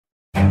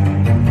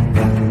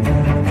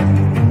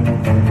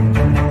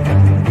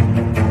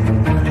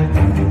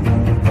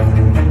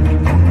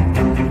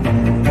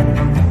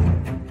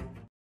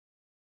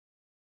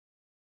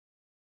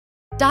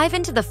Dive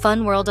into the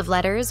fun world of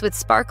letters with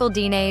Sparkle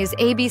Denae's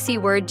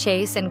ABC Word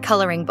Chase and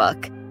Coloring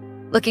Book.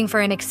 Looking for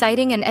an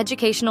exciting and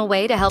educational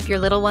way to help your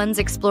little ones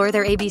explore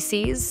their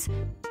ABCs?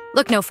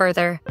 Look no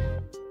further.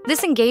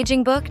 This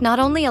engaging book not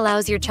only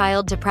allows your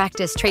child to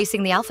practice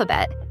tracing the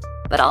alphabet,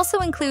 but also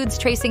includes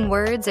tracing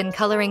words and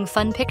coloring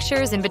fun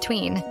pictures in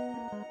between.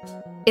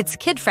 It's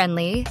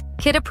kid-friendly,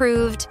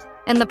 kid-approved,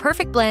 and the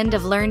perfect blend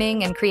of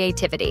learning and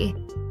creativity.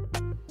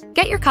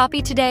 Get your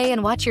copy today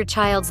and watch your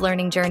child's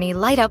learning journey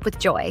light up with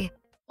joy.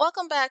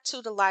 Welcome back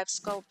to the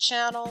LifeScope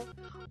channel.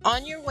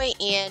 On your way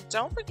in,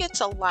 don't forget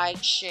to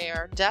like,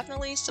 share,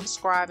 definitely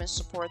subscribe and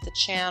support the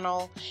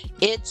channel.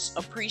 It's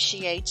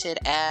appreciated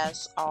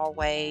as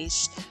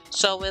always.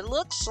 So it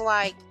looks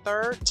like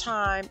third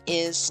time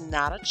is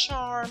not a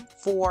charm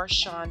for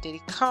Sean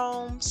Diddy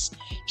Combs.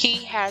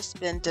 He has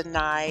been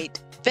denied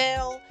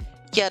bail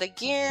yet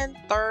again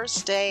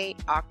Thursday,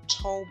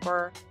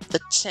 October the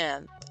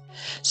 10th.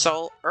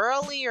 So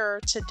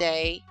earlier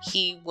today,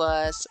 he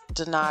was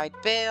denied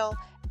bail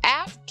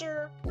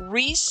after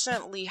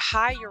recently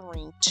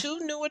hiring 2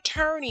 new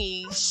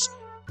attorneys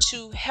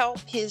to help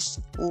his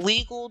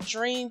legal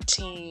dream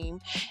team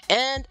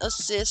and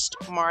assist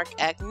Mark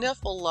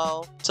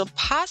Agnifilo to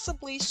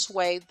possibly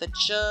sway the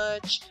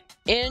judge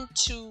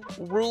into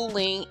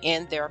ruling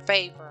in their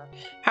favor.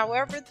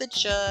 However, the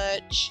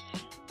judge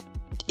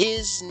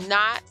is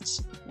not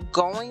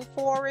going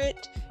for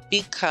it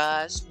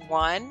because,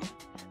 one,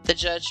 the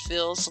judge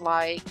feels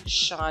like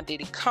Sean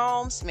Diddy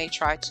Combs may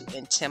try to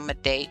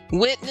intimidate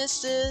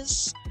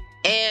witnesses,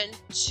 and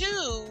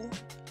 2,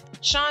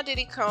 Sean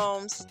Diddy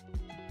Combs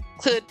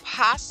could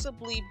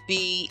possibly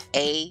be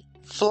a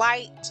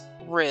flight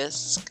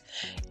risk.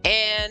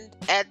 And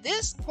at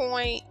this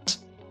point,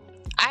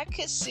 I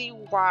could see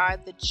why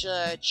the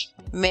judge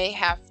may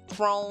have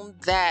thrown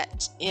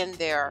that in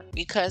there,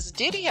 because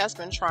Diddy has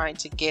been trying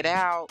to get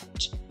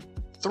out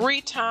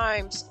 3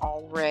 times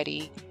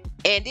already.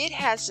 And it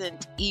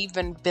hasn't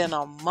even been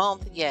a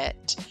month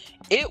yet.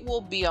 It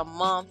will be a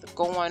month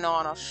going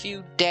on a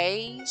few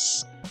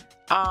days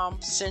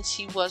since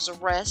he was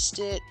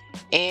arrested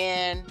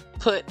and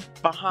put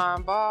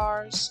behind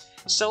bars.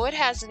 So it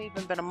hasn't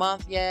even been a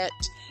month yet.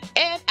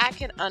 And I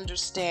can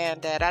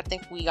understand that. I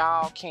think we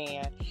all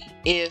can.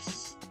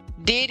 If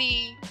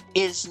Diddy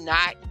is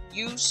not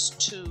used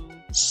to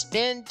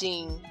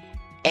spending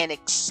an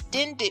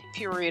extended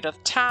period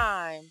of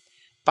time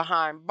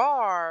behind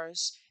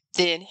bars,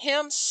 then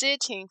him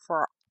sitting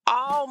for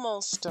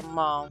almost a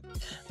month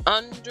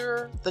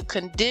under the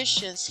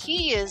conditions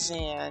he is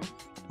in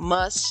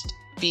must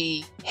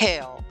be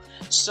hell.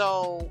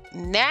 So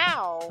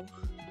now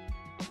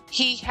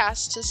he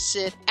has to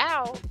sit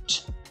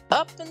out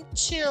up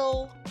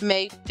until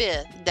May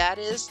 5th. That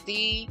is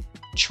the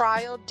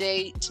trial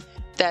date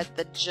that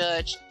the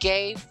judge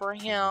gave for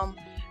him,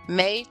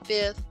 May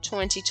 5th,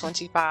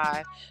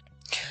 2025.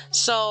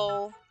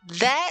 So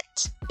that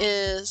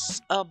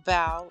is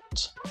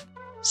about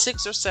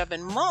 6 or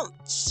 7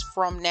 months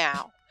from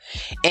now.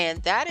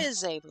 And that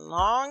is a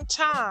long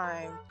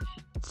time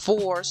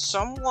for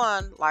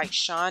someone like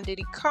Sean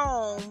Diddy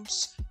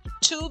Combs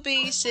to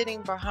be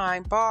sitting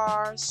behind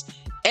bars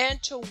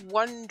and to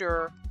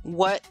wonder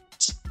what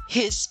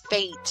his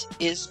fate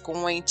is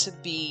going to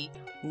be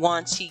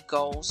once he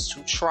goes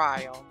to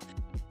trial.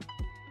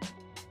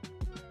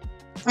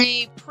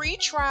 The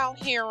pre-trial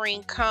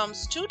hearing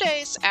comes 2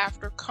 days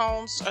after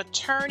Combs'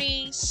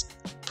 attorneys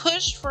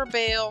pushed for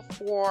bail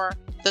for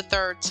the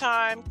 3rd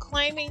time,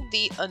 claiming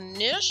the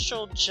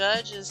initial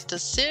judge's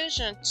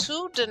decision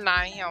to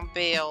deny him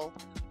bail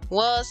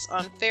was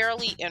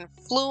unfairly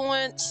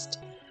influenced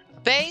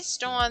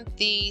based on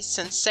the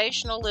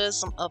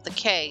sensationalism of the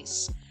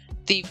case.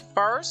 The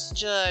first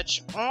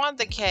judge on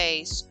the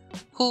case,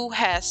 who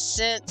has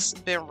since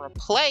been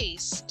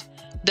replaced,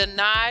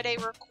 denied a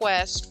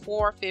request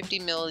for a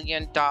 $50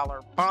 million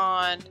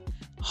bond,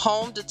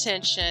 home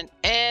detention,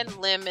 and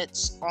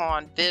limits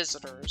on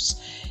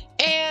visitors.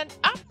 And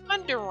I'm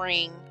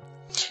wondering,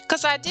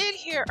 because I did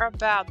hear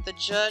about the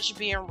judge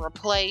being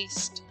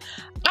replaced,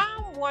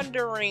 I'm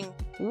wondering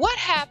what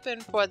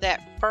happened for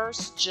that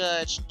first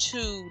judge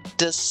to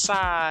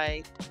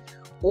decide,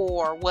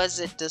 or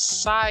was it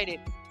decided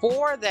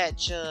for that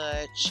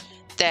judge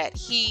that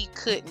he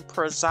couldn't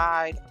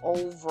preside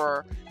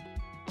over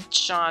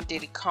Sean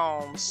Diddy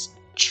Combs'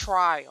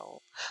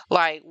 trial?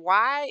 Like,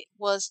 why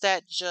was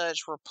that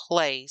judge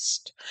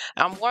replaced?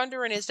 I'm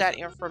wondering, is that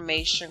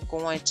information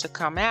going to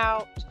come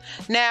out?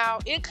 Now,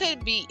 it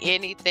could be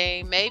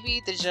anything.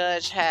 Maybe the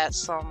judge had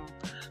some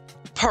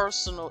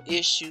personal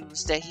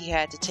issues that he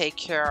had to take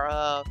care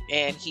of,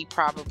 and he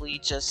probably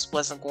just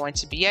wasn't going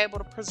to be able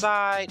to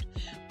preside.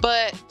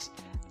 But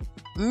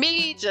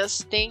me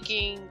just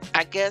thinking,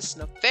 I guess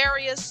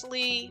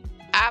nefariously,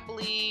 I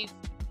believe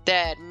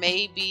that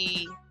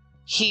maybe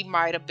he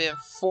might have been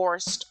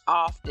forced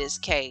off this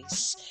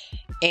case.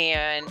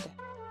 And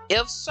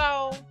if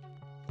so,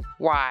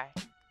 why?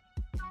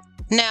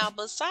 Now,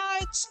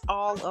 besides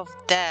all of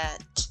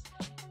that,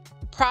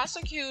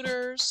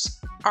 prosecutors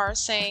are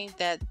saying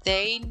that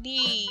they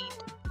need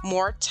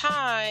more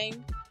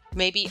time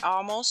maybe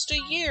almost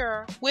a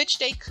year, which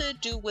they could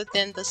do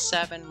within the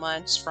 7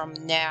 months from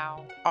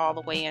now all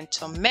the way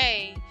until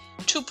May,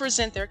 to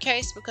present their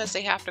case, because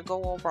they have to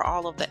go over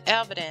all of the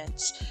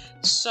evidence.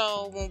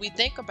 So when we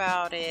think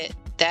about it,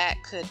 that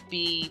could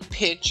be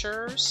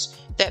pictures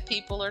that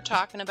people are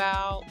talking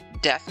about,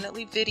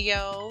 definitely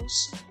videos,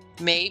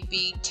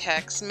 maybe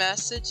text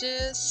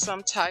messages,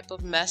 some type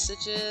of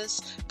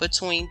messages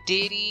between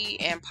Diddy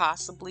and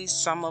possibly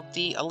some of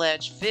the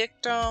alleged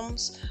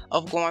victims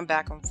of going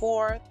back and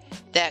forth.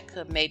 That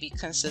could maybe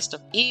consist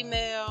of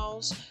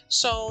emails.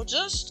 So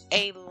just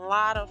a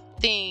lot of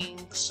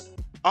things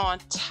on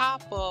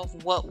top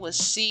of what was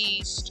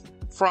seized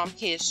from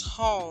his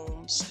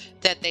homes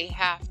that they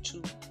have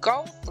to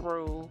go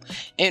through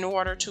in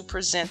order to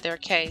present their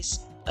case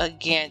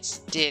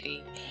against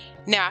Diddy.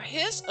 Now,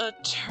 his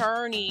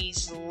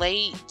attorneys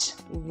late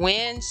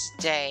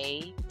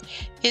Wednesday,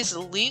 his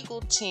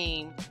legal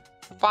team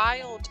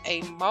filed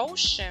a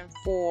motion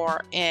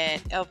for an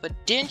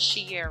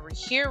evidentiary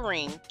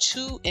hearing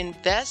to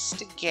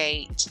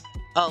investigate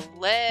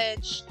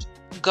alleged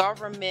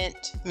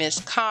government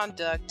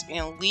misconduct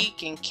in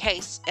leaking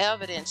case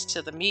evidence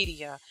to the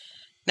media.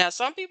 Now,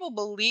 some people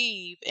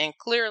believe, and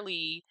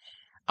clearly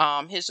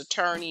his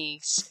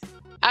attorneys,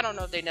 I don't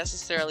know if they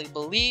necessarily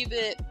believe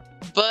it,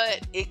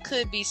 but it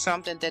could be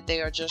something that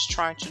they are just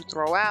trying to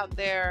throw out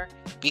there,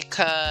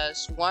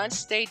 because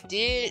once they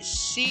did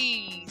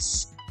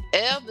seize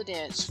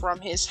evidence from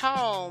his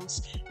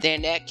homes,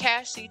 then that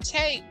Cassie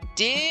tape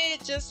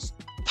did just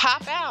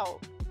pop out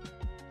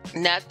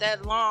not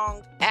that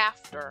long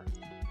after.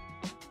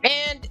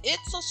 And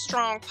it's a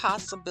strong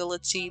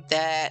possibility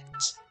that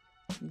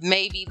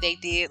maybe they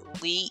did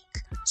leak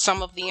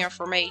some of the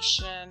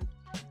information,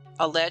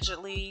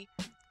 allegedly.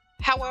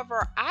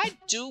 However, I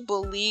do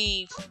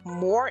believe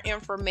more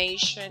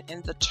information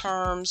in the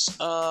terms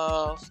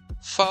of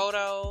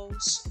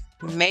photos,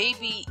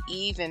 maybe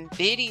even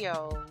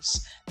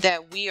videos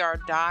that we are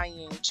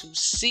dying to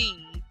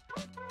see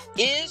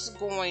is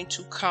going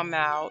to come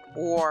out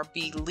or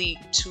be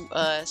leaked to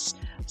us.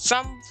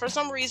 For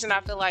some reason,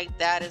 I feel like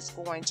that is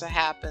going to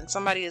happen.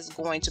 Somebody is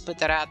going to put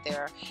that out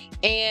there.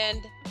 And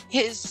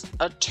his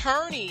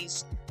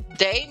attorneys,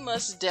 they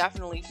must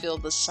definitely feel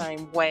the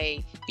same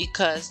way,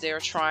 because they're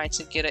trying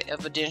to get an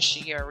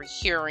evidentiary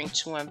hearing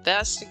to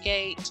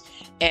investigate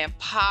and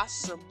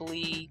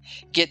possibly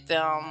get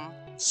them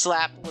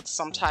slapped with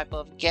some type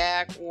of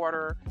gag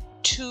order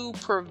to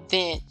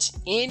prevent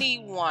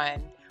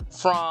anyone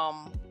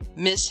from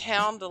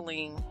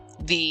mishandling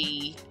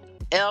the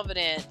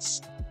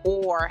evidence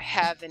or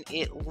having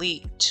it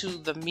leaked to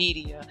the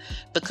media,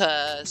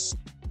 because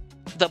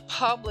the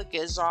public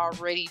is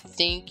already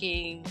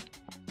thinking,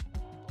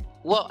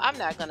 well, I'm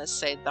not going to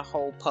say the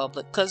whole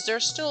public, because there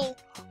still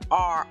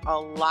are a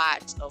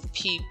lot of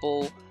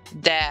people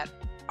that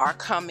are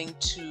coming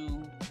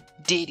to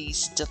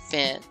Diddy's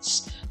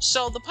defense.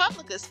 So the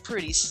public is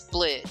pretty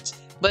split.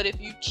 But if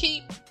you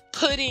keep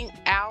putting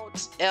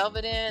out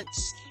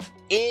evidence,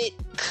 it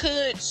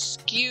could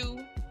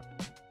skew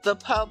the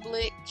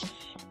public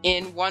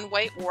in one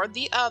way or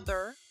the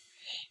other.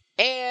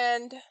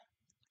 And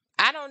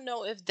I don't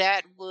know if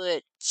that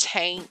would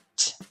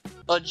taint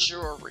a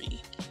jury.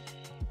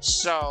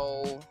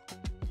 So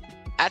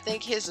I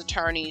think his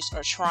attorneys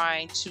are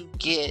trying to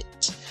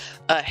get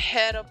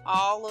ahead of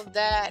all of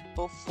that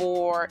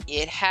before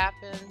it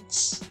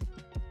happens.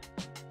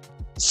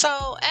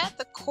 So at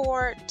the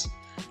court,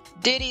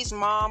 Diddy's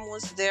mom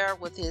was there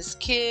with his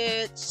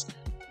kids,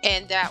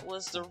 and that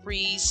was the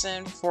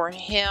reason for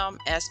him,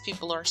 as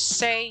people are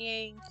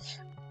saying,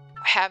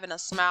 having a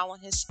smile on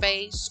his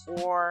face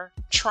or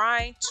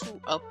trying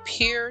to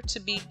appear to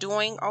be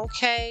doing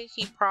okay.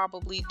 He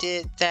probably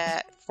did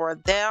that for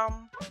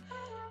them.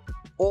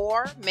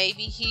 Or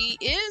maybe he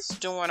is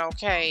doing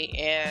okay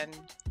and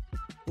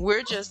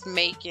we're just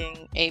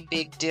making a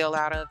big deal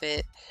out of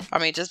it. I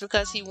mean, just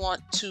because he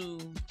wants to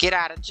get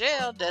out of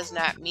jail does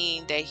not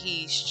mean that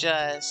he's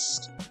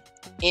just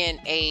in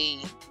a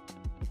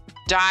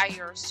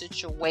dire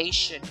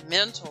situation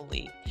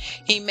mentally.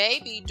 He may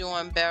be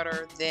doing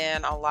better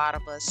than a lot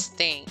of us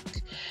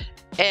think.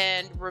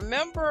 And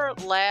remember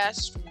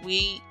last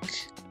week,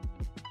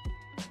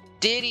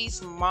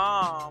 Diddy's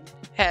mom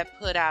had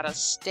put out a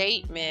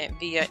statement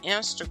via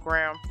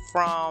Instagram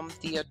from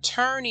the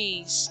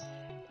attorneys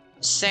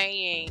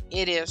saying,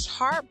 "It is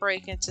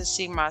heartbreaking to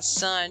see my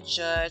son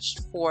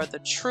judged for the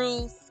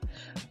truth,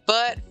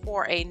 but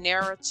for a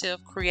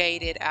narrative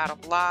created out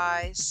of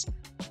lies."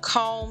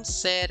 Combs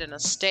said in a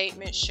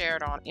statement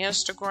shared on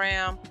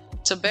Instagram,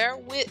 "To bear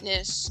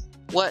witness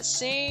what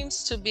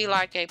seems to be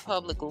like a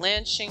public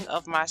lynching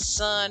of my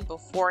son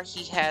before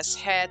he has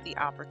had the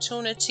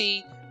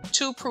opportunity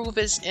to prove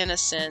his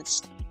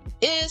innocence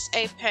is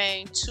a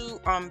pain too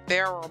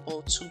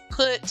unbearable to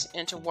put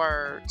into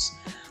words.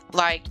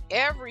 Like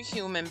every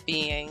human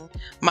being,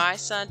 my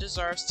son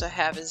deserves to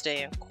have his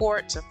day in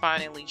court to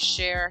finally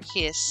share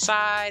his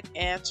side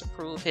and to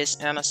prove his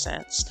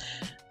innocence."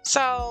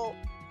 So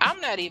I'm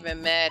not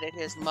even mad at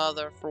his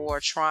mother for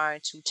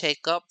trying to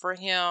take up for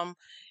him.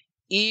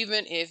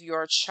 even if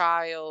your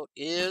child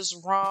is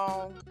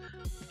wrong,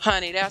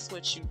 honey, that's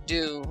what you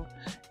do.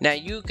 Now,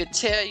 you could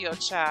tell your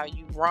child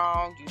you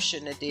wrong, you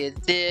shouldn't have did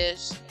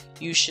this,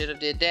 you should have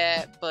did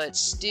that, but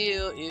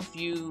still, if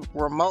you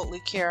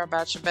remotely care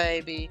about your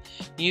baby,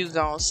 you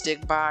gonna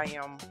stick by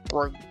them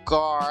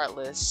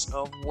regardless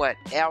of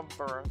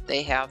whatever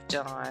they have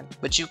done.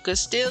 But you could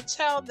still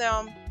tell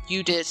them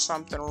you did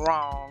something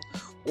wrong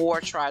or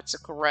try to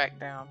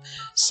correct them.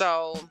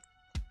 So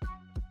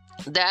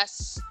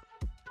that's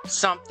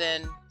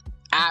something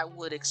I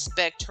would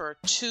expect her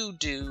to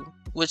do,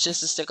 which is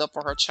to stick up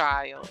for her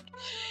child.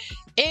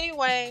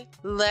 Anyway,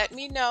 let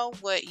me know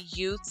what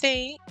you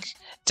think.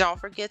 Don't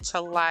forget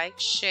to like,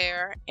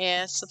 share,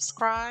 and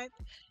subscribe.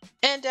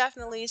 And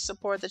definitely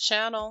support the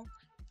channel.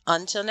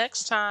 Until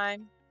next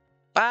time,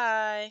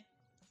 bye.